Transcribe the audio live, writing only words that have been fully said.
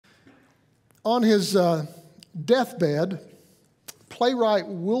On his deathbed, playwright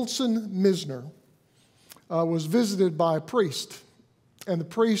Wilson Misner was visited by a priest. And the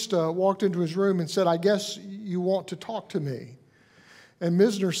priest walked into his room and said, "I guess you want to talk to me." And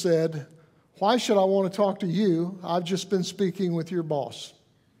Misner said, "Why should I want to talk to you? I've just been speaking with your boss."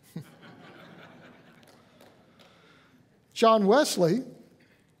 John Wesley,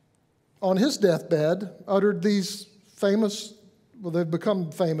 on his deathbed, uttered these famous, well, they've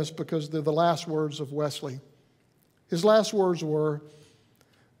become famous because they're the last words of Wesley. His last words were,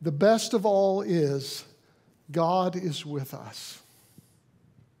 "The best of all is, God is with us."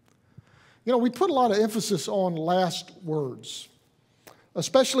 You know, we put a lot of emphasis on last words,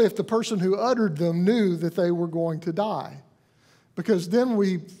 especially if the person who uttered them knew that they were going to die. Because then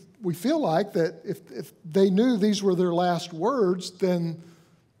we feel like that if they knew these were their last words, then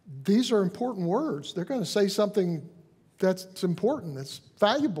these are important words. They're going to say something that's important, that's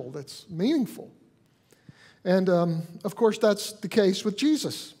valuable, that's meaningful. And, of course, that's the case with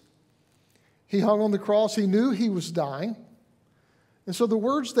Jesus. He hung on the cross. He knew he was dying. And so the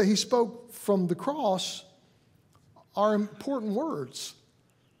words that he spoke from the cross are important words.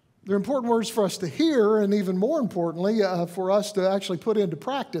 They're important words for us to hear, and even more importantly, for us to actually put into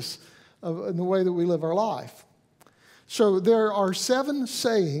practice in the way that we live our life. So there are 7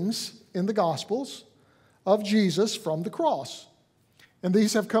 sayings in the Gospels of Jesus from the cross. And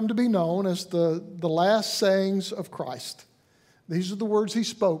these have come to be known as the last sayings of Christ. These are the words he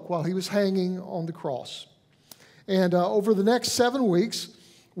spoke while he was hanging on the cross. And over the next 7 weeks,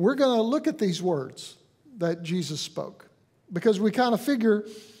 we're going to look at these words that Jesus spoke. Because we kind of figure,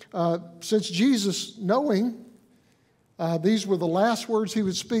 since Jesus, knowing these were the last words he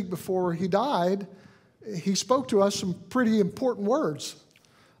would speak before he died, he spoke to us some pretty important words,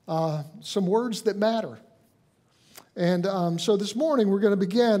 some words that matter. And so this morning we're going to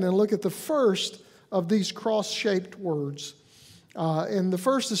begin and look at the first of these cross-shaped words. And the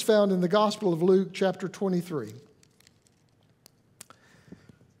first is found in the Gospel of Luke, chapter 23.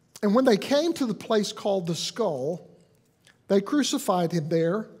 "And when they came to the place called the Skull, they crucified him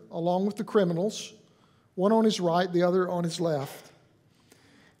there, along with the criminals, one on his right, the other on his left.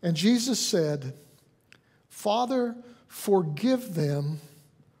 And Jesus said, 'Father, forgive them,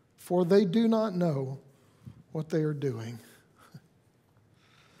 for they do not know what they are doing.'"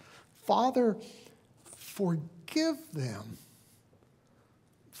 Father, forgive them,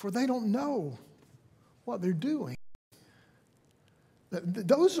 for they don't know what they're doing.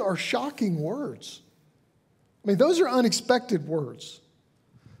 Those are shocking words. I mean, those are unexpected words.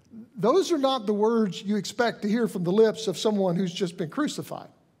 Those are not the words you expect to hear from the lips of someone who's just been crucified.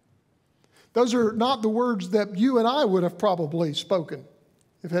 Those are not the words that you and I would have probably spoken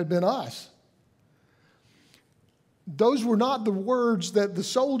if it had been us. Those were not the words that the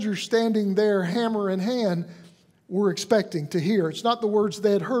soldiers standing there, hammer in hand, were expecting to hear. It's not the words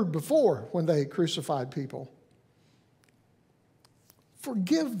they had heard before when they crucified people.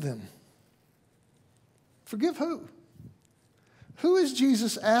 Forgive them. Forgive who? Who is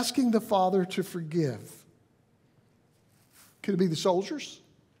Jesus asking the Father to forgive? Could it be the soldiers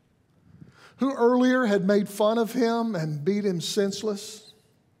who earlier had made fun of him and beat him senseless?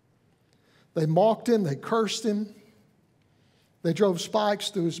 They mocked him, they cursed him, they drove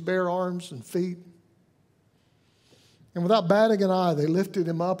spikes through his bare arms and feet. And without batting an eye, they lifted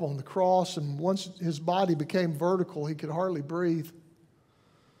him up on the cross, and once his body became vertical, he could hardly breathe.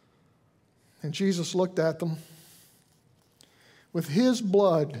 And Jesus looked at them with his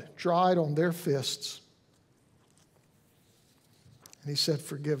blood dried on their fists. And he said,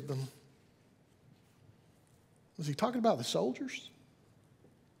 "Forgive them." Was he talking about the soldiers?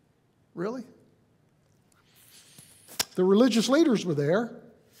 Really? The religious leaders were there,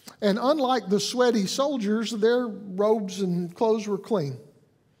 and unlike the sweaty soldiers, their robes and clothes were clean.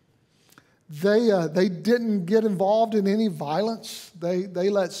 They didn't get involved in any violence. They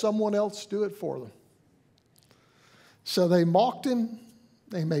let someone else do it for them. So they mocked him.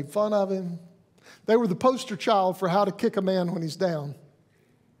 They made fun of him. They were the poster child for how to kick a man when he's down.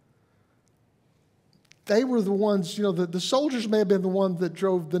 They were the ones, the soldiers may have been the ones that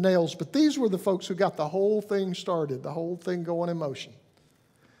drove the nails, but these were the folks who got the whole thing started, the whole thing going in motion.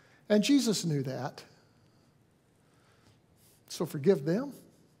 And Jesus knew that. So forgive them?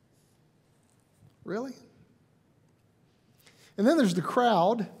 Really? And then there's the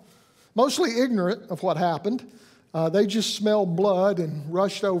crowd, mostly ignorant of what happened. They just smelled blood and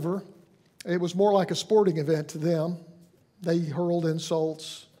rushed over. It was more like a sporting event to them. They hurled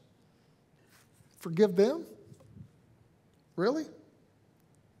insults. Forgive them? Really?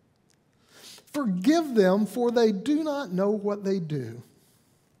 Forgive them, for they do not know what they do.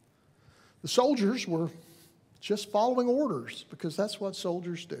 The soldiers were just following orders because that's what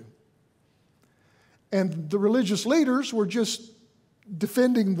soldiers do. And the religious leaders were just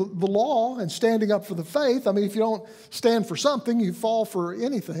defending the law and standing up for the faith. I mean, if you don't stand for something, you fall for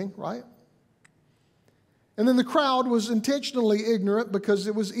anything, right? And then the crowd was intentionally ignorant because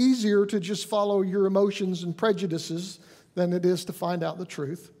it was easier to just follow your emotions and prejudices than it is to find out the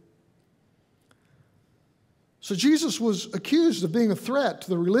truth. So Jesus was accused of being a threat to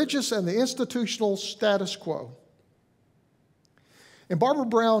the religious and the institutional status quo. And Barbara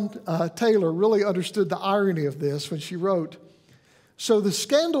Brown Taylor really understood the irony of this when she wrote, "So the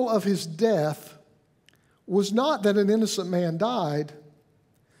scandal of his death was not that an innocent man died,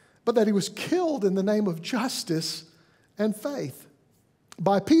 but that he was killed in the name of justice and faith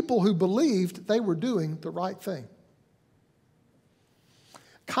by people who believed they were doing the right thing."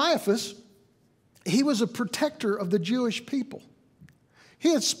 Caiaphas, he was a protector of the Jewish people.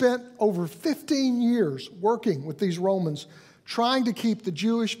 He had spent over 15 years working with these Romans, trying to keep the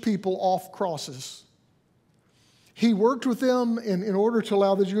Jewish people off crosses. He worked with them in order to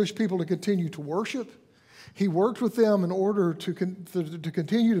allow the Jewish people to continue to worship. He worked with them in order to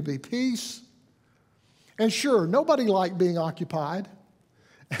continue to be peace. And sure, nobody liked being occupied,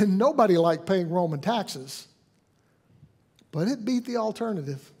 and nobody liked paying Roman taxes. But it beat the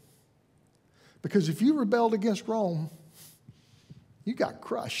alternative. Because if you rebelled against Rome, you got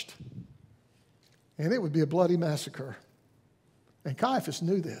crushed. And it would be a bloody massacre. And Caiaphas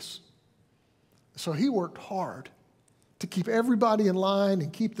knew this. So he worked hard to keep everybody in line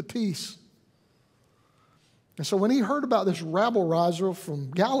and keep the peace. And so when he heard about this rabble-rouser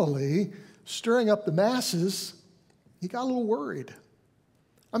from Galilee stirring up the masses, he got a little worried.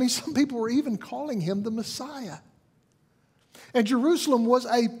 I mean, some people were even calling him the Messiah. And Jerusalem was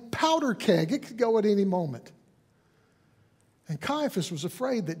a powder keg. It could go at any moment. And Caiaphas was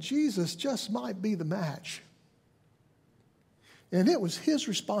afraid that Jesus just might be the match. And it was his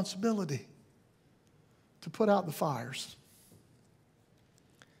responsibility to put out the fires.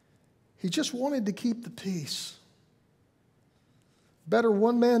 He just wanted to keep the peace. Better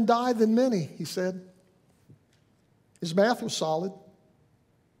one man die than many, he said. His math was solid.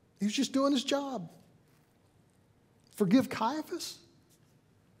 He was just doing his job. Forgive Caiaphas?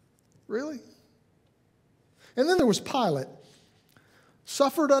 Really? And then there was Pilate.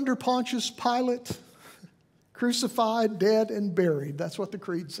 Suffered under Pontius Pilate, crucified, dead, and buried. That's what the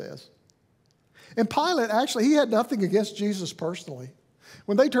creed says. And Pilate, actually, he had nothing against Jesus personally.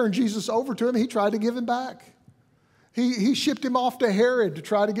 When they turned Jesus over to him, he tried to give him back. He shipped him off to Herod to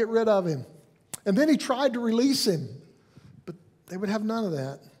try to get rid of him. And then he tried to release him. But they would have none of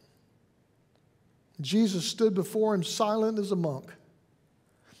that. Jesus stood before him silent as a monk.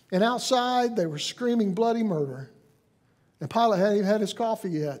 And outside, they were screaming bloody murder. And Pilate hadn't even had his coffee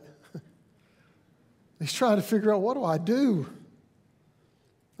yet. He's trying to figure out, what do I do?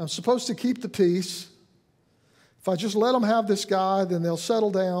 I'm supposed to keep the peace. If I just let them have this guy, then they'll settle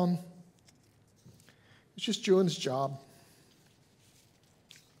down. He's just doing his job.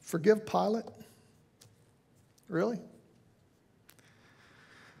 Forgive Pilate? Really?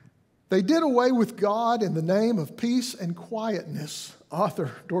 They did away with God in the name of peace and quietness,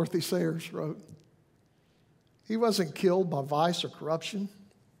 author Dorothy Sayers wrote. He wasn't killed by vice or corruption.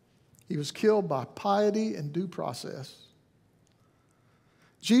 He was killed by piety and due process.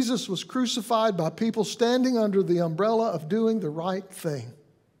 Jesus was crucified by people standing under the umbrella of doing the right thing.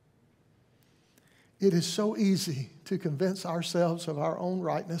 It is so easy to convince ourselves of our own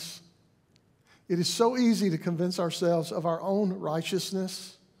rightness. It is so easy to convince ourselves of our own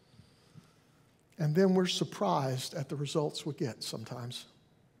righteousness. And then we're surprised at the results we get sometimes.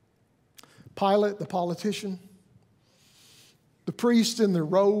 Pilate, the politician, the priests in their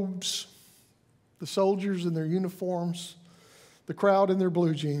robes, the soldiers in their uniforms, the crowd in their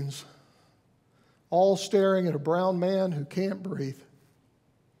blue jeans, all staring at a brown man who can't breathe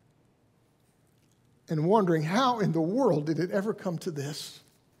and wondering, how in the world did it ever come to this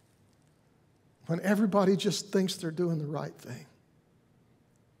when everybody just thinks they're doing the right thing?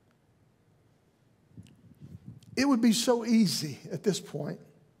 It would be so easy at this point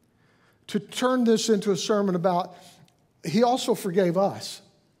to turn this into a sermon about, he also forgave us.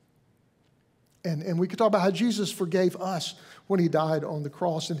 And we could talk about how Jesus forgave us when he died on the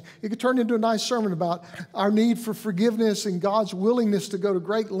cross. And it could turn into a nice sermon about our need for forgiveness and God's willingness to go to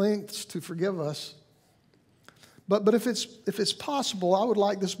great lengths to forgive us. But if it's possible, I would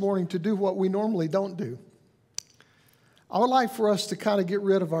like this morning to do what we normally don't do. I would like for us to kind of get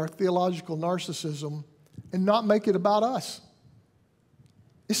rid of our theological narcissism and not make it about us.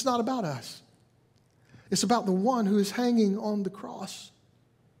 It's not about us. It's about the one who is hanging on the cross.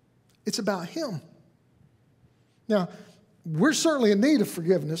 It's about him. Now, we're certainly in need of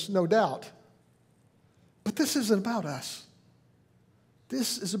forgiveness, no doubt. But this isn't about us.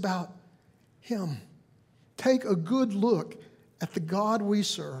 This is about him. Take a good look at the God we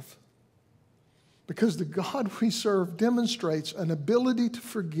serve, because the God we serve demonstrates an ability to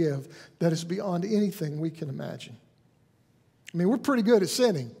forgive that is beyond anything we can imagine. I mean, we're pretty good at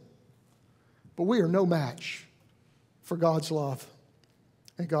sinning, but we are no match for God's love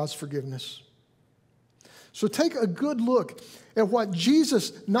and God's forgiveness. So take a good look at what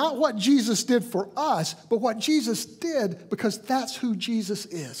Jesus, not what Jesus did for us, but what Jesus did, because that's who Jesus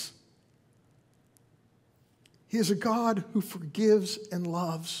is. He is a God who forgives and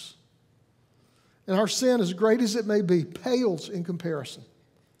loves. And our sin, as great as it may be, pales in comparison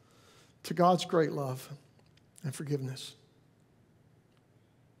to God's great love and forgiveness.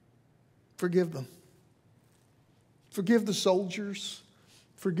 Forgive them. Forgive the soldiers.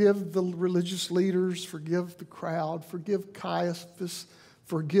 Forgive the religious leaders. Forgive the crowd. Forgive Caiaphas.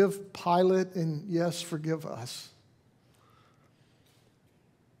 Forgive Pilate. And yes, forgive us.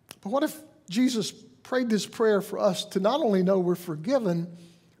 But what if Jesus prayed this prayer for us to not only know we're forgiven,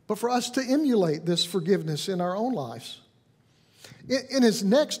 but for us to emulate this forgiveness in our own lives? In his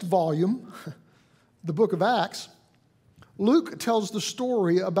next volume, the book of Acts, Luke tells the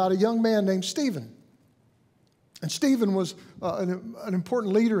story about a young man named Stephen. And Stephen was an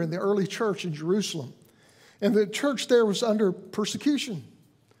important leader in the early church in Jerusalem. And the church there was under persecution.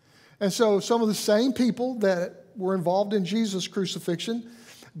 And so some of the same people that were involved in Jesus' crucifixion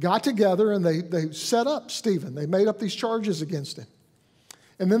got together and they set up Stephen. They made up these charges against him.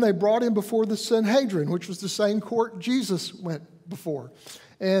 And then they brought him before the Sanhedrin, which was the same court Jesus went before.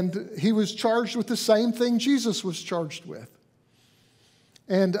 And he was charged with the same thing Jesus was charged with.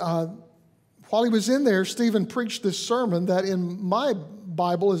 And while he was in there, Stephen preached this sermon that in my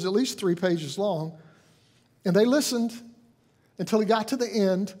Bible is at least 3 pages long. And they listened until he got to the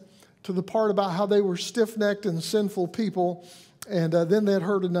end, to the part about how they were stiff-necked and sinful people. And then they'd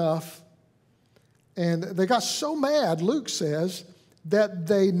heard enough. And they got so mad, Luke says, that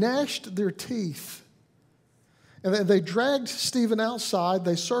they gnashed their teeth. And they dragged Stephen outside.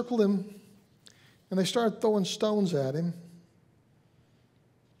 They circled him, and they started throwing stones at him.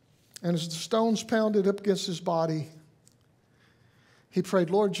 And as the stones pounded up against his body, he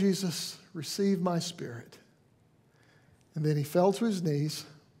prayed, "Lord Jesus, receive my spirit." And then he fell to his knees,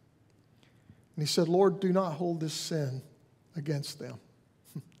 and he said, "Lord, do not hold this sin against them."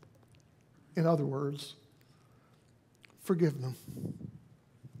 In other words, forgive them.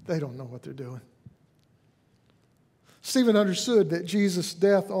 They don't know what they're doing. Stephen understood that Jesus'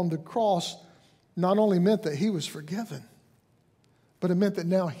 death on the cross not only meant that he was forgiven, but it meant that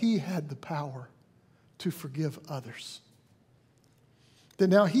now he had the power to forgive others. That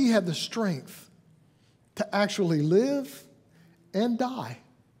now he had the strength to actually live and die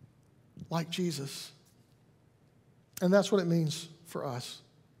like Jesus. And that's what it means for us.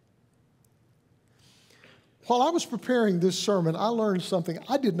 While I was preparing this sermon, I learned something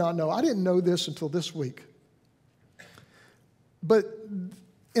I did not know. I didn't know this until this week. But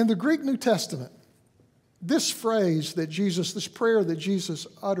in the Greek New Testament, this phrase that Jesus, this prayer that Jesus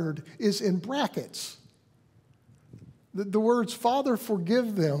uttered is in brackets. The words, "Father,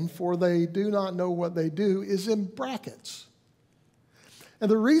 forgive them, for they do not know what they do," is in brackets.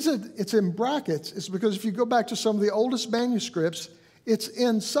 And the reason it's in brackets is because if you go back to some of the oldest manuscripts, it's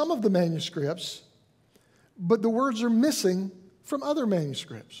in some of the manuscripts, but the words are missing from other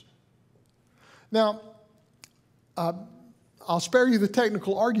manuscripts. Now, I'll spare you the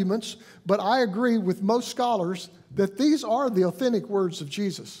technical arguments, but I agree with most scholars that these are the authentic words of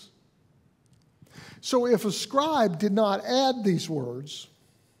Jesus. So if a scribe did not add these words,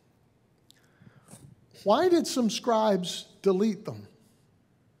 why did some scribes delete them?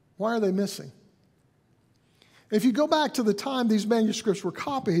 Why are they missing? If you go back to the time these manuscripts were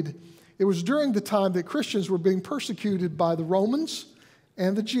copied, it was during the time that Christians were being persecuted by the Romans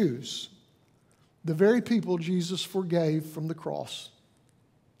and the Jews, the very people Jesus forgave from the cross.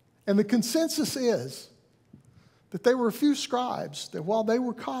 And the consensus is that there were a few scribes that while they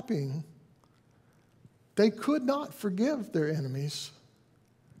were copying, they could not forgive their enemies,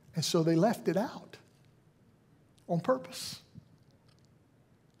 and so they left it out on purpose.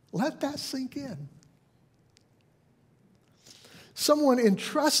 Let that sink in. Someone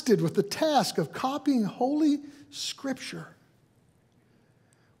entrusted with the task of copying Holy Scripture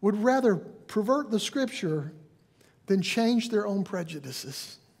would rather pervert the Scripture than change their own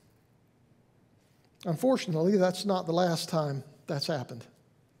prejudices. Unfortunately, that's not the last time that's happened.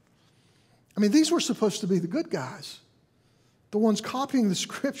 I mean, these were supposed to be the good guys. the ones copying the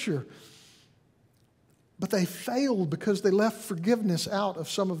Scripture, but they failed because they left forgiveness out of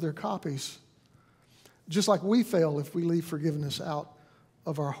some of their copies. Just like we fail if we leave forgiveness out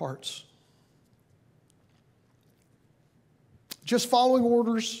of our hearts. Just following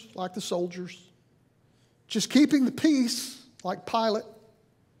orders like the soldiers. Just keeping the peace like Pilate.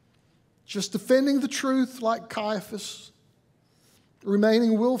 Just defending the truth like Caiaphas.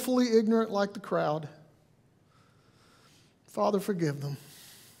 Remaining willfully ignorant like the crowd. Father, forgive them.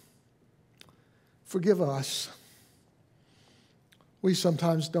 Forgive us. We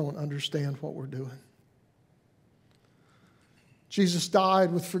sometimes don't understand what we're doing. Jesus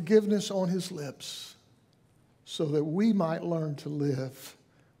died with forgiveness on his lips so that we might learn to live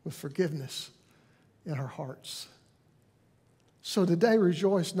with forgiveness in our hearts. So today,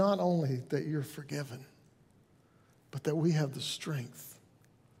 rejoice not only that you're forgiven, but that we have the strength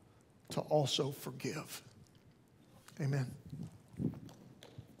to also forgive. Amen.